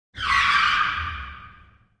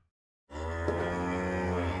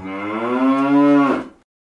Hey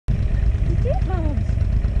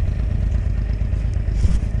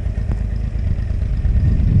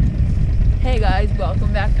guys,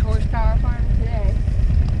 welcome back to Horsepower Farm today.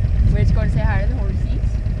 We're just going to say hi to the horsies.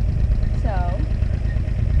 So,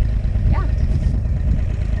 yeah.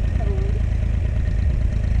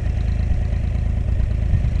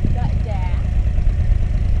 Got Dad.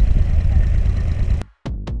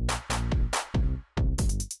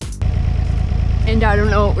 And I don't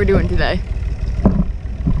know what we're doing today.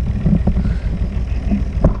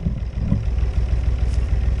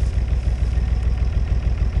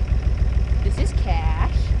 This is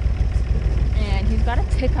Cash, and he's got a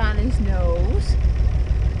tick on his nose.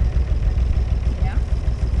 Yeah.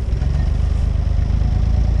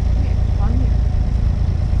 Okay, on here.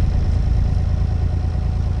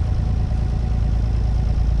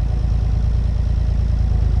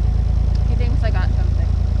 He thinks I got something.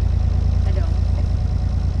 I don't.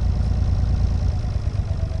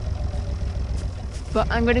 But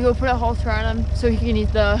I'm gonna go put a halter on him so he can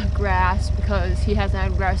eat the grass because he hasn't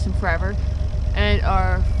had grass in forever. And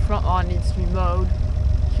our front lawn needs to be mowed.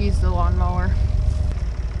 He's the lawnmower.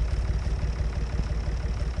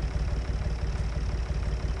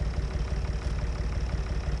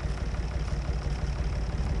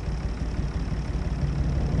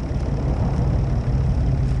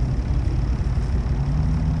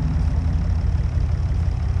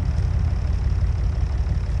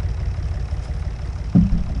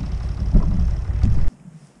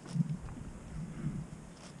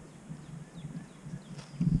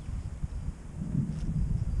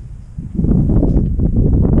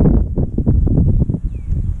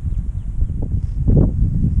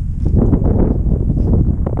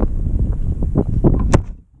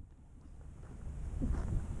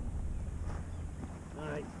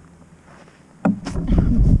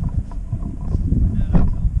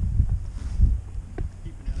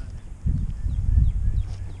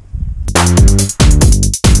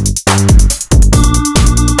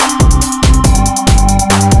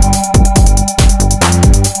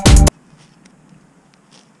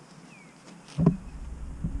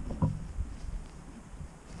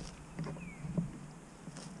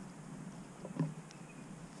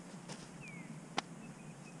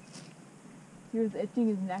 He was itching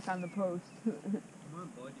his neck on the post. Come on,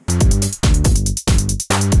 bud.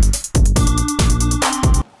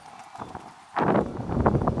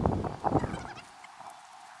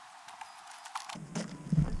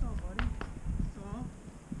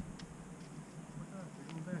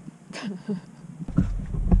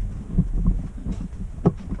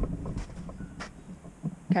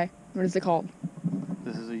 Okay, what is it called?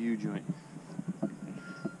 This is a U-joint.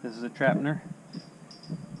 This is a Trapner.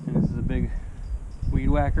 And this is a big weed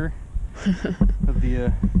whacker of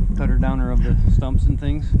the cutter downer of the stumps and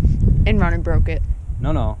things. And Ronnie broke it.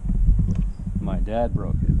 No. My dad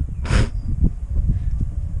broke it.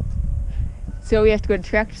 So we have to go to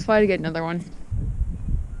Tractor Supply to get another one.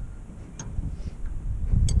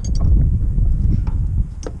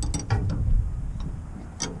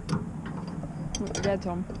 What your dad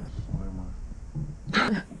told him.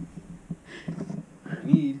 I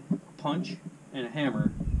need a punch and a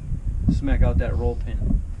hammer to smack out that roll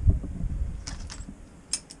pin.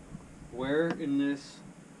 Where in this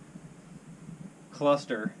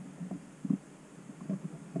cluster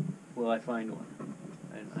will I find one?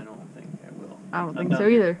 I don't think I will. I don't I'm think so down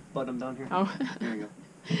here. either. But I'm down here. Oh. There you go.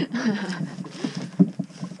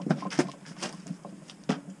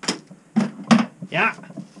 Yeah.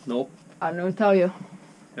 Nope. I don't know what to tell you.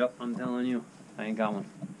 Yep, I'm telling you. I ain't got one.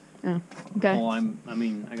 Oh, okay. Well, I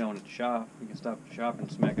got one at the shop. We can stop at the shop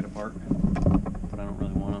and smack it apart. But I don't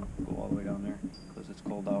really want to go all the way down there because it's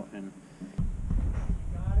cold out and...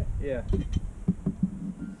 Got it? Yeah.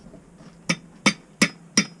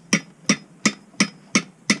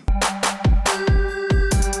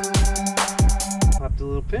 Pop the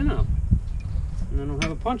little pin up. And I don't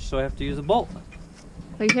have a punch, so I have to use a bolt.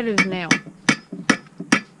 Like you said, it was a nail.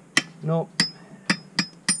 Nope.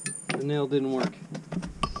 The nail didn't work.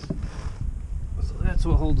 So that's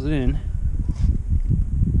what holds it in.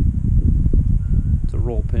 It's a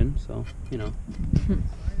roll pin, so, you know.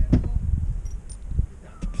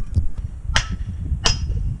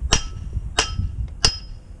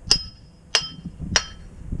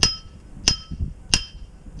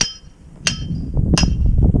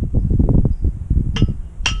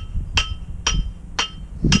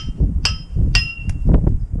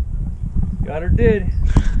 Got her did.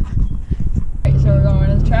 Right, so we're going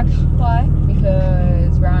to the Tractor Supply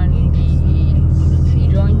because Ron needs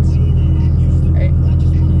U-joints, right?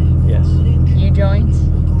 Yes. U-joints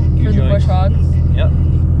for the bush hog. Yep.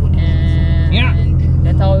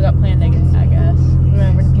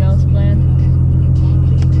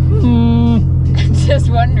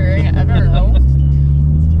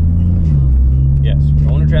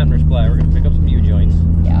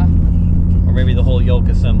 yoke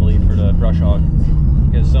assembly for the brush hog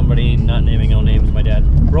because somebody, not naming no names, my dad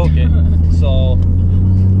broke it. So,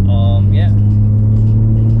 yeah.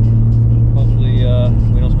 Hopefully,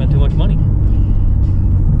 we don't spend too much money.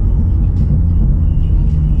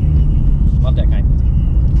 About that kind.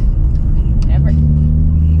 Never.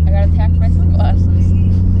 I gotta tack my sunglasses.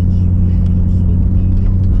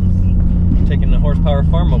 Taking the horsepower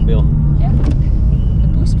farmmobile. Yeah. The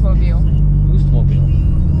Boostmobile. Boostmobile.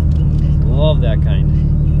 Love that kind.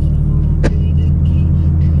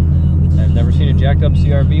 I've never seen a jacked up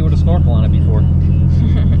CRV with a snorkel on it before.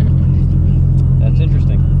 That's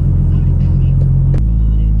interesting.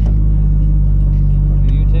 What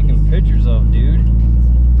are you taking pictures of, dude?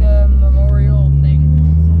 The memorial thing.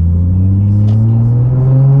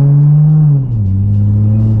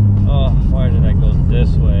 Oh, why did I go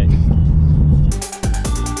this way?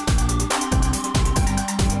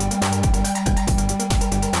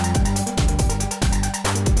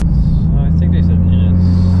 I think they said in a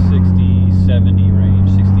 60, 70 range,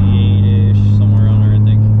 68-ish, somewhere around there, I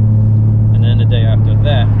think. And then the day after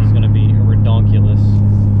that is going to be redonkulous.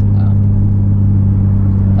 Oh.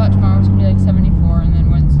 I thought tomorrow was gonna be like 74, and then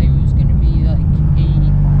Wednesday was gonna be like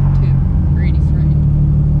 82 or 83.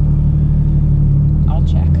 I'll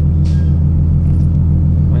check.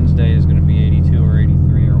 Wednesday is going to be 82 or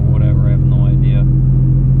 83 or whatever, I have no idea.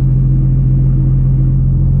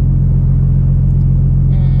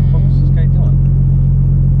 What was this guy doing?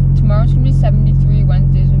 Tomorrow's gonna be 73,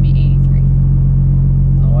 Wednesday's gonna be 83.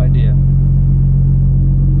 No idea.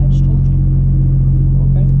 I just told you.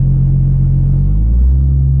 Okay.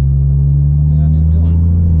 What's that dude doing?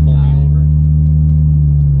 Pull me over?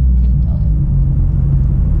 Couldn't tell you.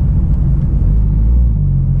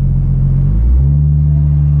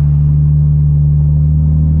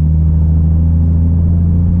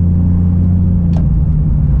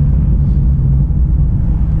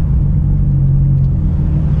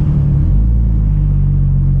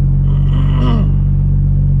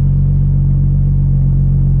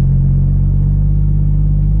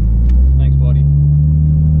 Thanks, buddy.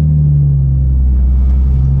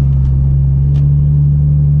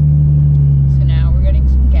 So now we're getting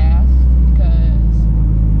some gas because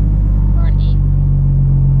we're on E.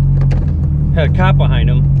 Had a cop behind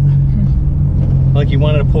him. Like he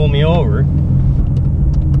wanted to pull me over.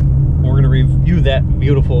 We're going to review that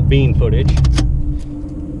beautiful bean footage.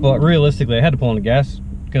 But realistically, I had to pull on the gas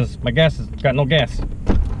because my gas has got no gas.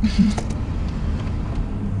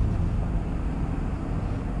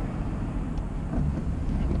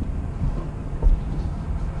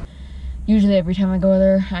 Usually every time I go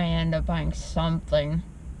there, I end up buying something.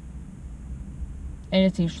 And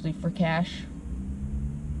it's usually for cash.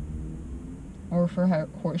 Or for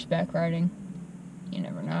horseback riding. You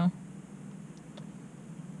never know.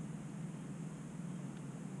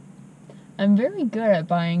 I'm very good at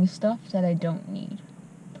buying stuff that I don't need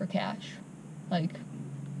for cash. Like,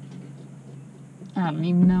 I don't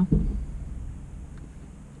even know.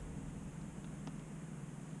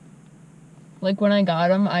 Like when I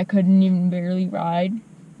got him, I couldn't even barely ride.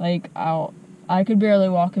 Like I could barely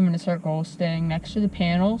walk him in a circle staying next to the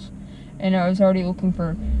panels, and I was already looking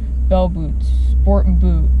for bell boots, sport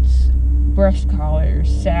boots, breast collars,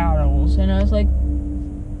 saddles, and I was like,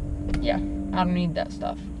 yeah, I don't need that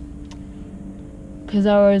stuff. Because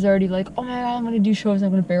I was already like, oh my god, I'm going to do shows,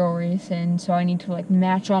 I'm going to barrel race, and so I need to like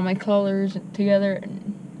match all my colors together,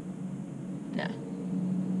 and nah.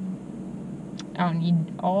 I don't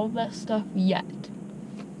need all of that stuff yet.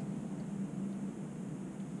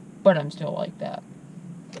 But I'm still like that.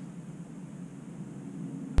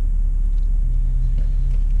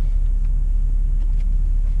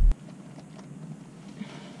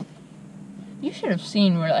 You should have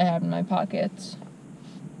seen what I have in my pockets.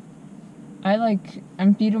 I like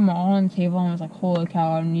emptied them all on the table and was like, holy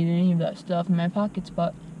cow, I don't need any of that stuff in my pockets,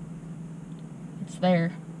 but it's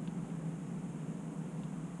there.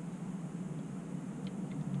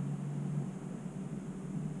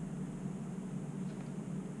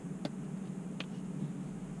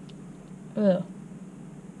 Ugh.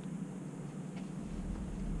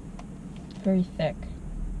 Very thick.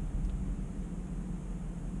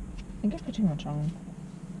 I think I put too much on.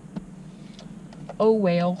 Oh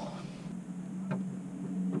well.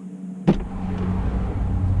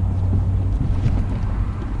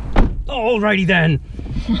 Alrighty then.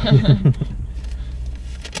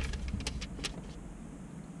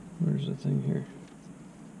 Where's the thing here?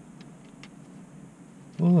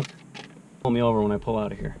 Oh, look. Pull me over when I pull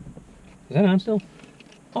out of here. Is that on still?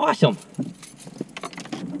 Awesome.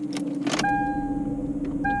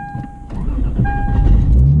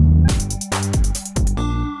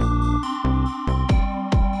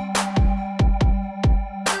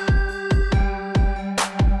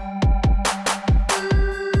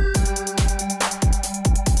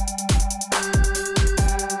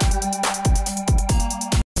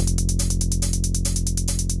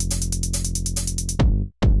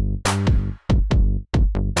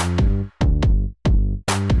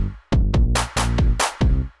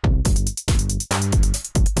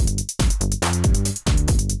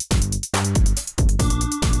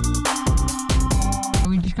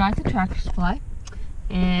 Tractor Supply,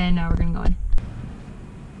 and now we're gonna go in.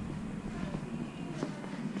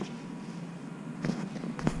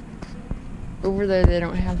 Over there they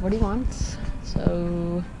don't have what he wants,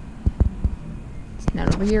 so it's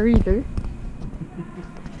not over here either.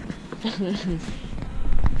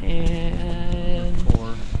 And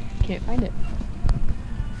 4. can't find it.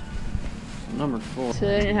 Number 4. So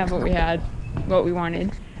they didn't have what we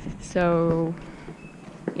wanted. So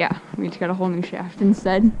yeah, we just got a whole new shaft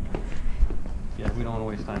instead. Yeah, we don't want to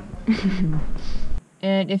waste time.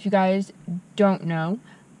 And if you guys don't know,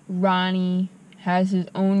 Ronnie has his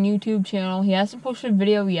own YouTube channel. He hasn't posted a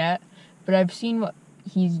video yet, but I've seen what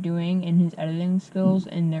he's doing in his editing skills,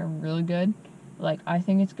 and they're really good. Like, I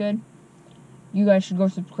think it's good. You guys should go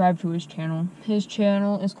subscribe to his channel. His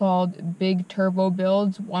channel is called Big Turbo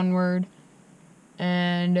Builds, one word.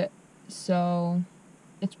 And so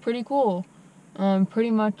it's pretty cool. Pretty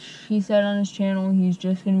much, he said on his channel, he's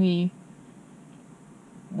just gonna be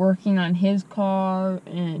working on his car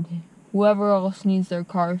and whoever else needs their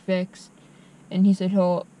car fixed. And he said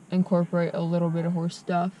he'll incorporate a little bit of horse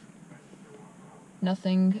stuff.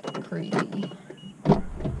 Nothing crazy.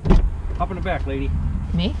 Hop in the back, lady.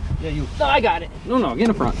 Me? Yeah, you. No, I got it. No, get in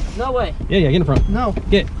the front. No way. Yeah, get in the front. No.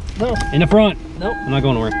 Get. No. In the front. Nope. I'm not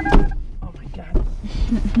going nowhere. Oh my god.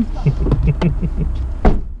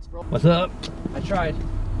 What's up? I tried.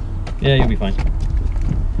 Yeah, you'll be fine.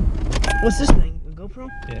 What's this thing? A GoPro?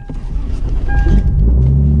 Yeah.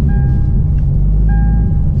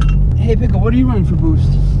 Hey Pickle, what are you running for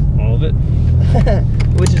boost? All of it.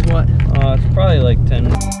 Which is what? It's probably like 10.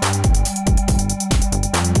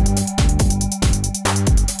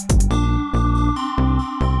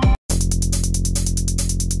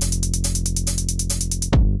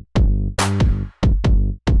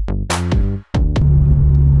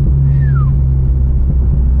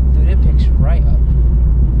 Dude, it picks right up.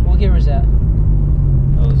 What gear was that?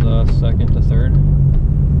 That was 2nd to 3rd.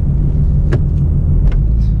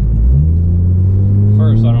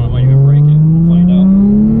 First, I don't know why you can break it. We'll find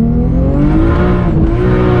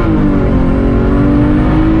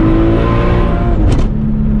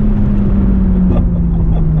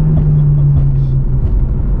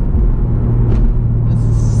This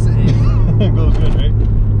is sick. out. It goes good, right?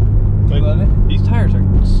 You love it? These tires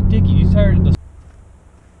are sticky. These tires.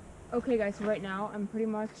 Okay guys, so right now I'm pretty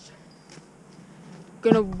much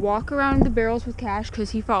gonna walk around the barrels with Cash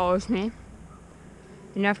because he follows me.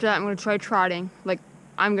 And after that I'm gonna try trotting. Like,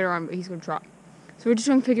 I'm gonna run, but he's gonna trot. So we're just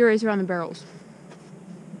doing figure eights around the barrels.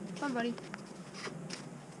 Come on, buddy.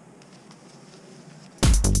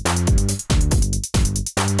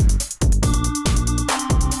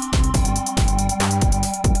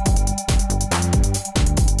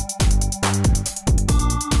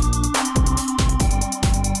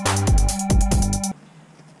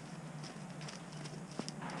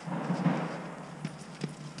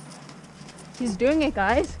 He's doing it,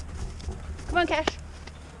 guys. Come on, Cash.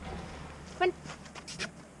 Come on.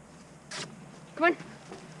 Come on.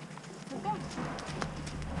 Let's go.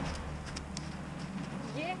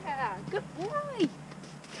 Yeah, good boy.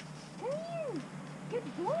 Come here. Good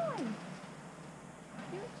boy.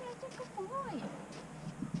 You're such a good boy.